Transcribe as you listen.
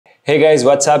Hey guys,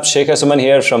 what's up? Shekhar Suman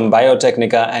here from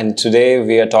Biotecnika, and today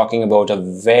we are talking about a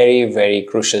very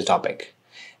crucial topic.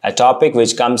 A topic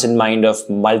which comes in mind of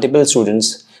multiple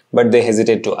students, but they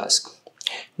hesitate to ask.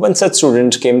 One such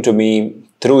student came to me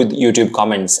through YouTube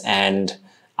comments and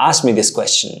asked me this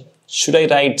question. Should I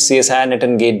write CSIR, NET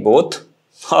and GATE both?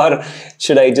 Or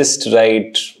should I just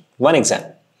write one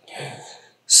exam?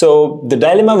 So the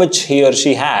dilemma which he or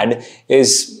she had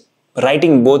is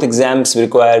writing both exams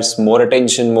requires more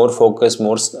attention, more focus,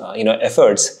 more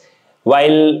efforts,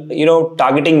 while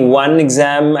targeting one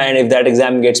exam, and if that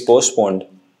exam gets postponed,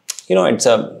 it's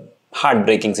a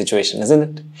heartbreaking situation, isn't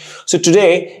it? So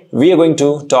today we are going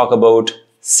to talk about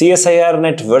CSIR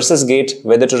NET versus GATE,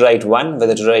 whether to write one,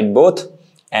 whether to write both,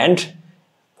 and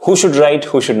who should write,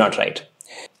 who should not write.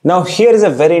 Now here is a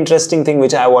very interesting thing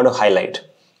which I want to highlight.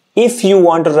 If you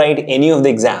want to write any of the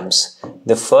exams,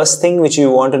 the first thing which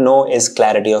you want to know is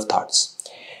clarity of thoughts,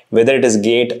 whether it is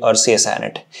GATE or CSIR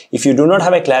NET. If you do not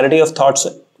have a clarity of thoughts,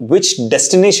 which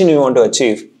destination you want to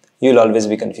achieve, you'll always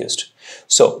be confused.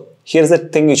 So here's the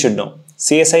thing you should know.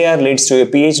 CSIR leads to a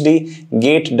PhD,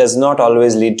 GATE does not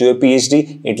always lead to a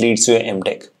PhD, it leads to a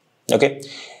MTech. Okay?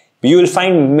 You will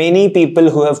find many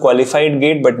people who have qualified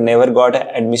GATE but never got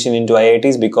admission into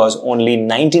IITs because only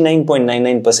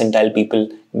 99.99 percentile people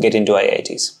get into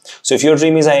IITs. So if your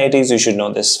dream is IITs, you should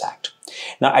know this fact.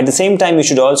 Now at the same time, you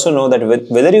should also know that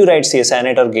whether you write CSIR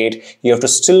NET or GATE, you have to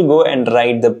still go and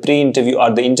write the pre-interview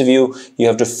or the interview you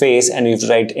have to face, and you have to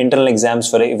write internal exams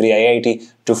for every IIT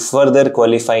to further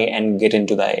qualify and get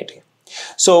into the IIT.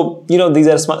 So, these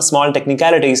are small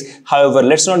technicalities. However,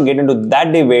 let's not get into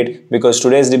that debate because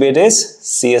today's debate is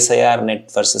CSIR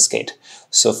NET versus GATE.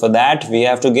 So for that, we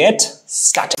have to get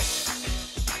started.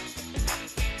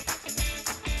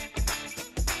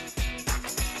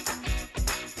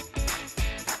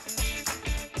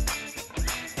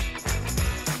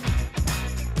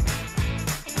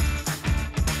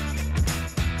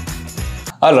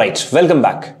 Alright, welcome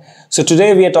back. So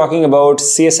today we are talking about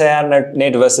CSIR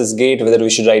NET versus GATE, whether we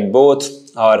should write both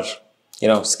or,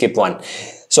 skip one.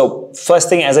 So first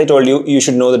thing, as I told you, you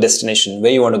should know the destination,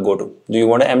 where you want to go to. Do you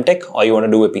want an MTech or you want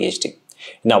to do a PhD?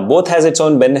 Now both has its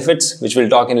own benefits, which we'll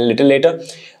talk in a little later.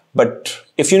 But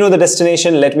if you know the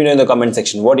destination, let me know in the comment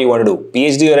section. What do you want to do?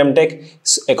 PhD or MTech?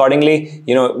 So accordingly,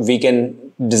 we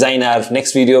can design our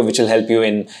next video, which will help you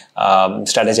in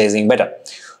strategizing better.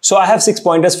 So I have 6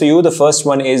 pointers for you. The first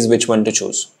one is which one to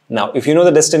choose. Now, if you know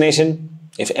the destination,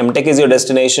 if MTech is your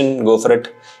destination, go for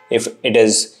it. If it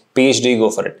is PhD,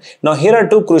 go for it. Now, here are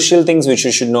two crucial things which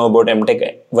you should know about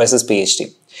MTech versus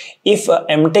PhD. If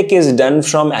MTech is done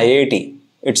from IIT,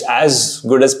 it's as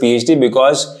good as PhD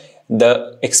because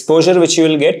the exposure which you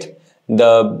will get,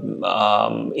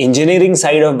 the engineering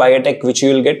side of biotech which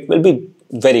you will get will be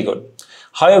very good.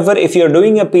 However, if you're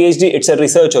doing a PhD, it's a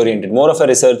research oriented, more of a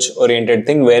research oriented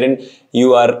thing wherein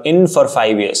you are in for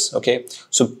 5 years. Okay.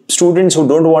 So students who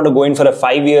don't want to go in for a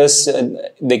 5 years,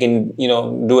 they can,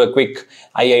 do a quick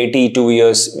IIT 2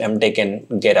 years MTech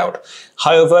and get out.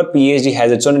 However, PhD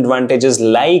has its own advantages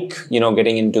like,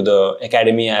 getting into the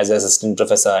academia as assistant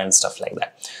professor and stuff like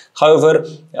that. However,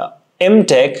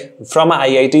 MTech from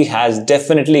IIT has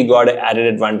definitely got an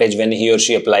added advantage when he or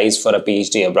she applies for a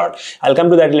PhD abroad. I'll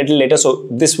come to that a little later. So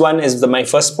this one is my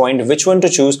first point. Which one to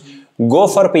choose? Go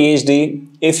for PhD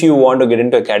if you want to get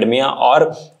into academia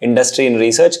or industry and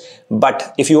research.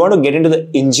 But if you want to get into the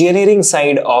engineering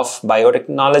side of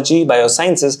biotechnology,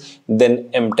 biosciences,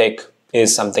 then MTech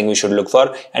is something we should look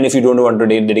for. And if you don't want to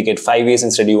dedicate 5 years,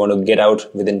 instead you want to get out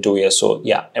within 2 years. So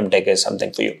yeah, MTech is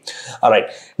something for you. All right.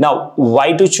 Now,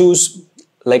 why to choose?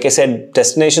 Like I said,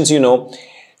 destinations,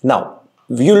 Now,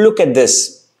 you look at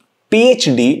this.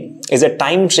 PhD is a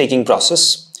time-taking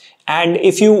process. And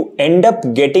if you end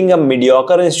up getting a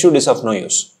mediocre institute, is of no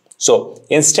use. So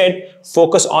instead,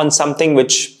 focus on something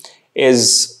which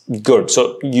is good.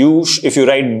 So if you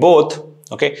write both,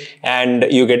 okay, and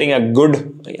you're getting a good,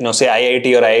 say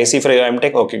IIT or IIC for your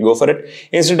MTech, okay, go for it.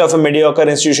 Instead of a mediocre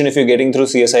institution, if you're getting through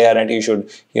CSIR NET, you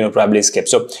should, probably skip.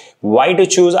 So why to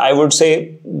choose? I would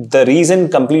say the reason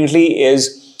completely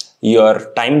is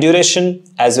your time duration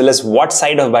as well as what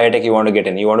side of biotech you want to get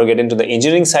in. You want to get into the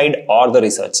engineering side or the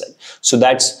research side. So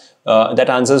that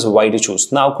answers why to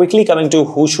choose. Now, quickly coming to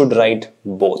who should write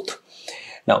both.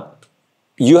 Now,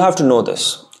 you have to know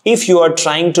this. If you are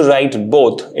trying to write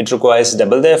both, it requires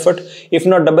double the effort. If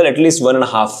not double, at least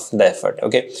 1.5 the effort.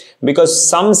 Okay, because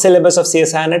some syllabus of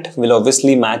CSIR NET will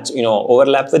obviously match,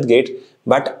 overlap with GATE,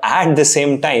 but at the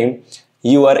same time,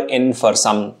 you are in for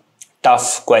some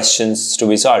tough questions to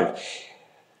be solved.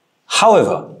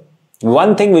 However,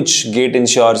 one thing which GATE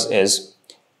ensures is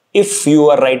if you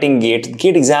are writing GATE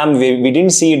exam, we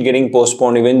didn't see it getting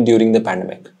postponed even during the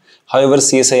pandemic. However,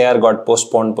 CSIR got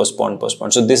postponed.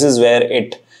 So this is where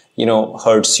it,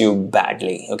 hurts you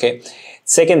badly. Okay.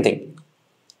 Second thing,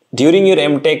 during your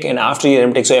MTech and after your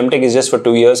MTech, so MTech is just for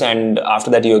 2 years, and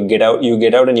after that you get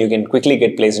out and you can quickly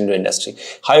get placed into industry.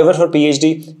 However, for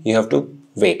PhD, you have to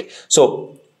wait.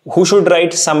 So who should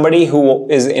write? Somebody who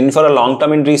is in for a long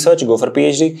term in research, go for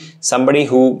PhD. Somebody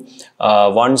who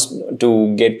wants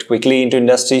to get quickly into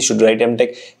industry should write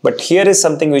MTech. But here is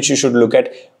something which you should look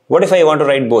at. What if I want to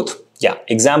write both? Yeah,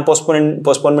 exam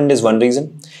postponement is one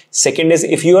reason. Second is,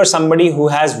 if you are somebody who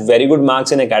has very good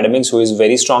marks in academics, who is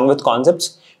very strong with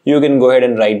concepts, you can go ahead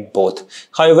and write both.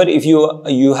 However, if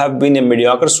you have been a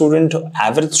mediocre student,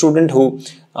 average student who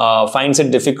finds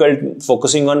it difficult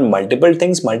focusing on multiple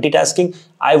things, multitasking,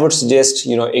 I would suggest,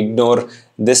 ignore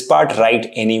this part,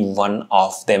 write any one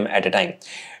of them at a time.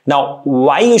 Now,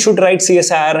 why you should write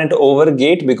CSIR and over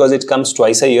GATE? Because it comes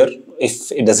twice a year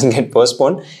if it doesn't get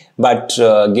postponed, but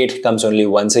GATE comes only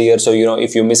once a year. So,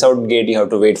 if you miss out GATE, you have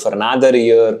to wait for another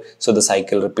year. So the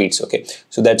cycle repeats. Okay.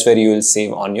 So that's where you will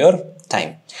save on your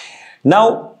time.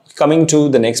 Now, coming to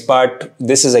the next part,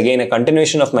 this is again a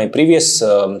continuation of my previous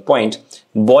point,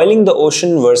 boiling the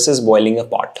ocean versus boiling a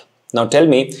pot. Now tell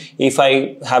me, if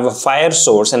I have a fire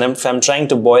source and if I'm trying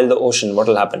to boil the ocean, what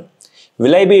will happen?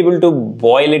 Will I be able to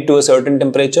boil it to a certain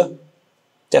temperature?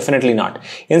 Definitely not.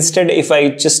 Instead, if I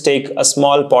just take a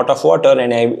small pot of water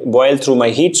and I boil through my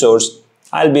heat source,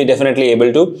 I'll be definitely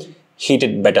able to heat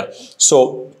it better.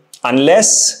 So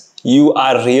unless you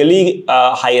are really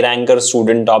a high ranker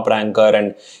student, top ranker,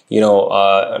 and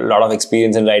a lot of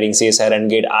experience in writing CSIR and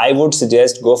GATE, I would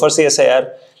suggest go for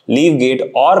CSIR, leave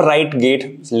GATE, or write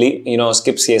GATE,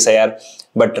 skip CSIR.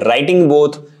 But writing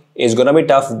both is going to be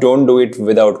tough. Don't do it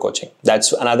without coaching.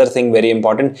 That's another thing very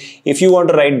important. If you want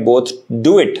to write both,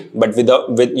 do it, but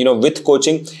with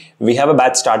coaching. We have a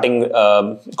batch starting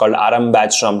called Aarambh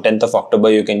batch from 10th of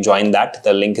October. You can join that.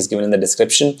 The link is given in the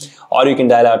description, or you can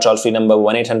dial our toll-free number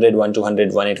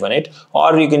 1-800-1200-1818,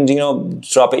 or you can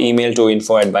drop an email to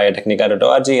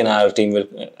info@biotecnika.org and our team will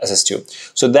assist you.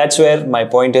 So that's where my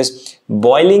point is.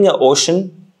 Boiling an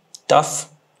ocean, tough,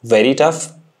 very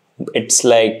tough. It's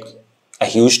like a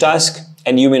huge task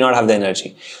and you may not have the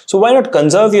energy. So why not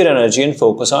conserve your energy and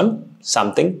focus on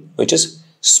something which is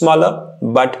smaller,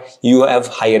 but you have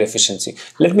higher efficiency.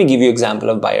 Let me give you an example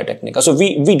of Biotecnika. So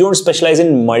we don't specialize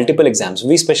in multiple exams.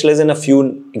 We specialize in a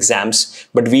few exams,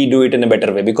 but we do it in a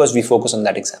better way because we focus on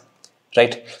that exam,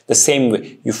 right? The same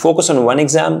way, you focus on one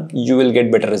exam, you will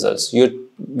get better results.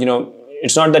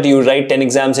 It's not that you write 10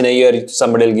 exams in a year,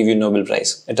 somebody will give you Nobel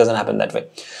Prize. It doesn't happen that way.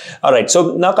 All right.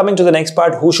 So now coming to the next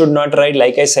part, who should not write?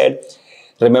 Like I said,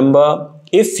 remember,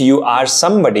 if you are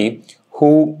somebody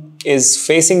who is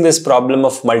facing this problem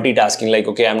of multitasking, like,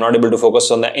 okay, I'm not able to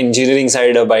focus on the engineering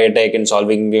side of biotech and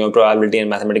solving probability and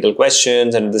mathematical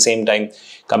questions, and at the same time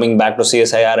coming back to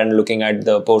CSIR and looking at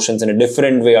the portions in a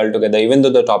different way altogether, even though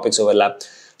the topics overlap.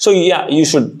 So yeah, you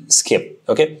should skip.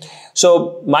 Okay.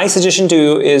 So my suggestion to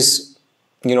you is,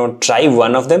 try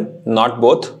one of them, not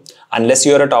both, unless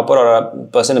you're a topper or a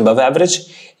person above average.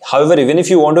 However, even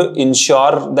if you want to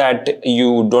ensure that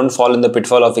you don't fall in the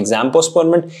pitfall of exam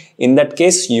postponement, in that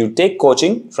case, you take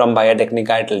coaching from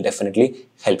Biotecnika. It will definitely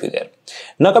help you there.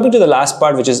 Now coming to the last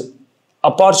part, which is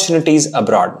opportunities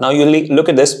abroad. Now you look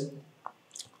at this.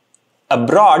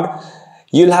 Abroad,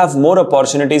 you'll have more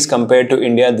opportunities compared to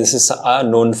India. This is a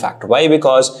known fact. Why?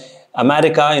 Because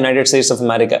America, United States of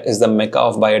America, is the mecca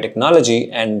of biotechnology,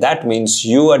 and that means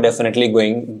you are definitely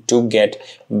going to get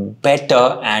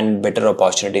better and better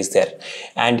opportunities there.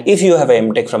 And if you have a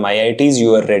MTech from IITs,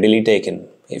 you are readily taken.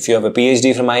 If you have a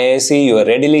PhD from IISc, you are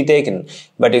readily taken.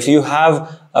 But if you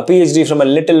have a PhD from a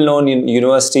little known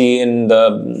university in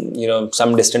the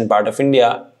some distant part of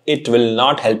India, it will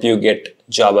not help you get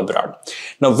job abroad.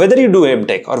 Now, whether you do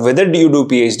MTech or whether you do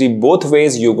PhD, both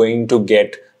ways you're going to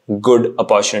get good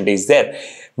opportunities there.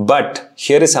 But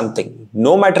here is something,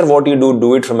 no matter what you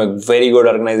do it from a very good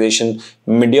organization.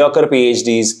 Mediocre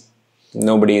PhDs,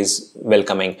 nobody is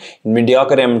welcoming.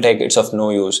 Mediocre MTech, it's of no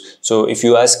use. So if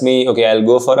you ask me, okay, I'll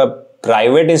go for a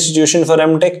private institution for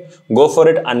MTech, go for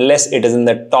it unless it is in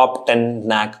the top 10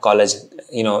 NAC college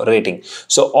rating.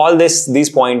 So all these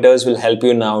pointers will help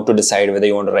you now to decide whether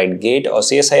you want to write GATE or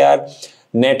CSIR,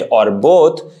 NET or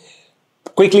both.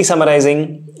 Quickly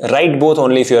summarizing, write both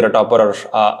only if you're a topper or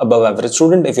above average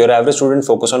student. If you're an average student,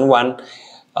 focus on one,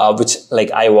 which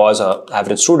like I was an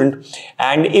average student.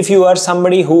 And if you are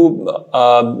somebody who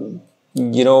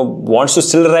wants to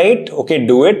still write, okay,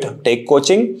 do it, take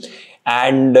coaching.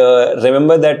 And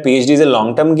remember that PhD is a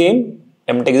long-term game.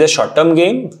 MTech is a short-term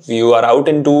game. You are out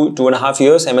in 2.5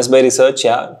 years. MS by research,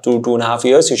 yeah, 2.5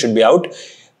 years, you should be out.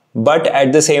 But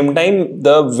at the same time,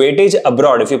 the weightage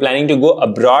abroad, if you're planning to go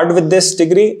abroad with this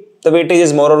degree, the weightage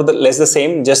is more or less the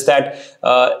same, just that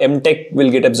MTech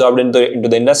will get absorbed into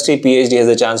the industry. PhD has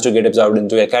a chance to get absorbed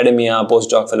into academia,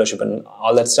 postdoc fellowship and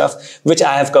all that stuff, which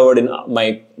I have covered in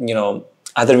my,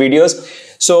 other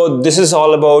videos. So this is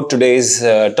all about today's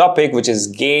topic, which is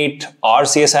GATE or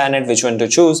CSIR net, which one to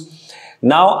choose.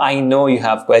 Now I know you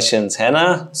have questions, hai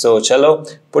na? So chalo,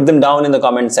 put them down in the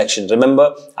comment section.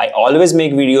 Remember, I always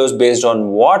make videos based on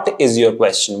what is your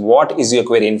question, what is your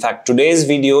query. In fact, today's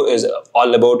video is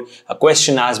all about a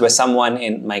question asked by someone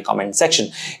in my comment section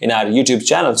in our YouTube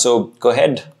channel. So go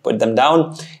ahead, put them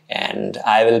down, and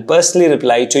I will personally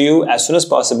reply to you as soon as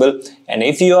possible. And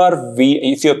if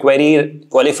your query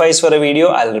qualifies for a video,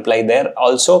 I'll reply there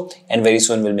also, and very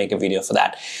soon we'll make a video for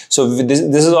that. So this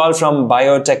is all from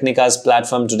Biotechnika's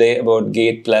platform today about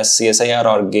GATE plus CSIR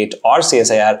or GATE or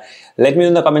CSIR. Let me know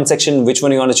in the comment section which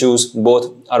one you want to choose,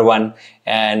 both or one,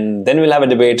 and then we'll have a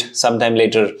debate sometime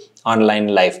later online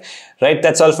live. Right,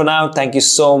 that's all for now. Thank you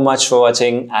so much for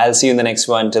watching. I'll see you in the next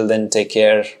one. Till then, take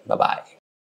care. Bye-bye.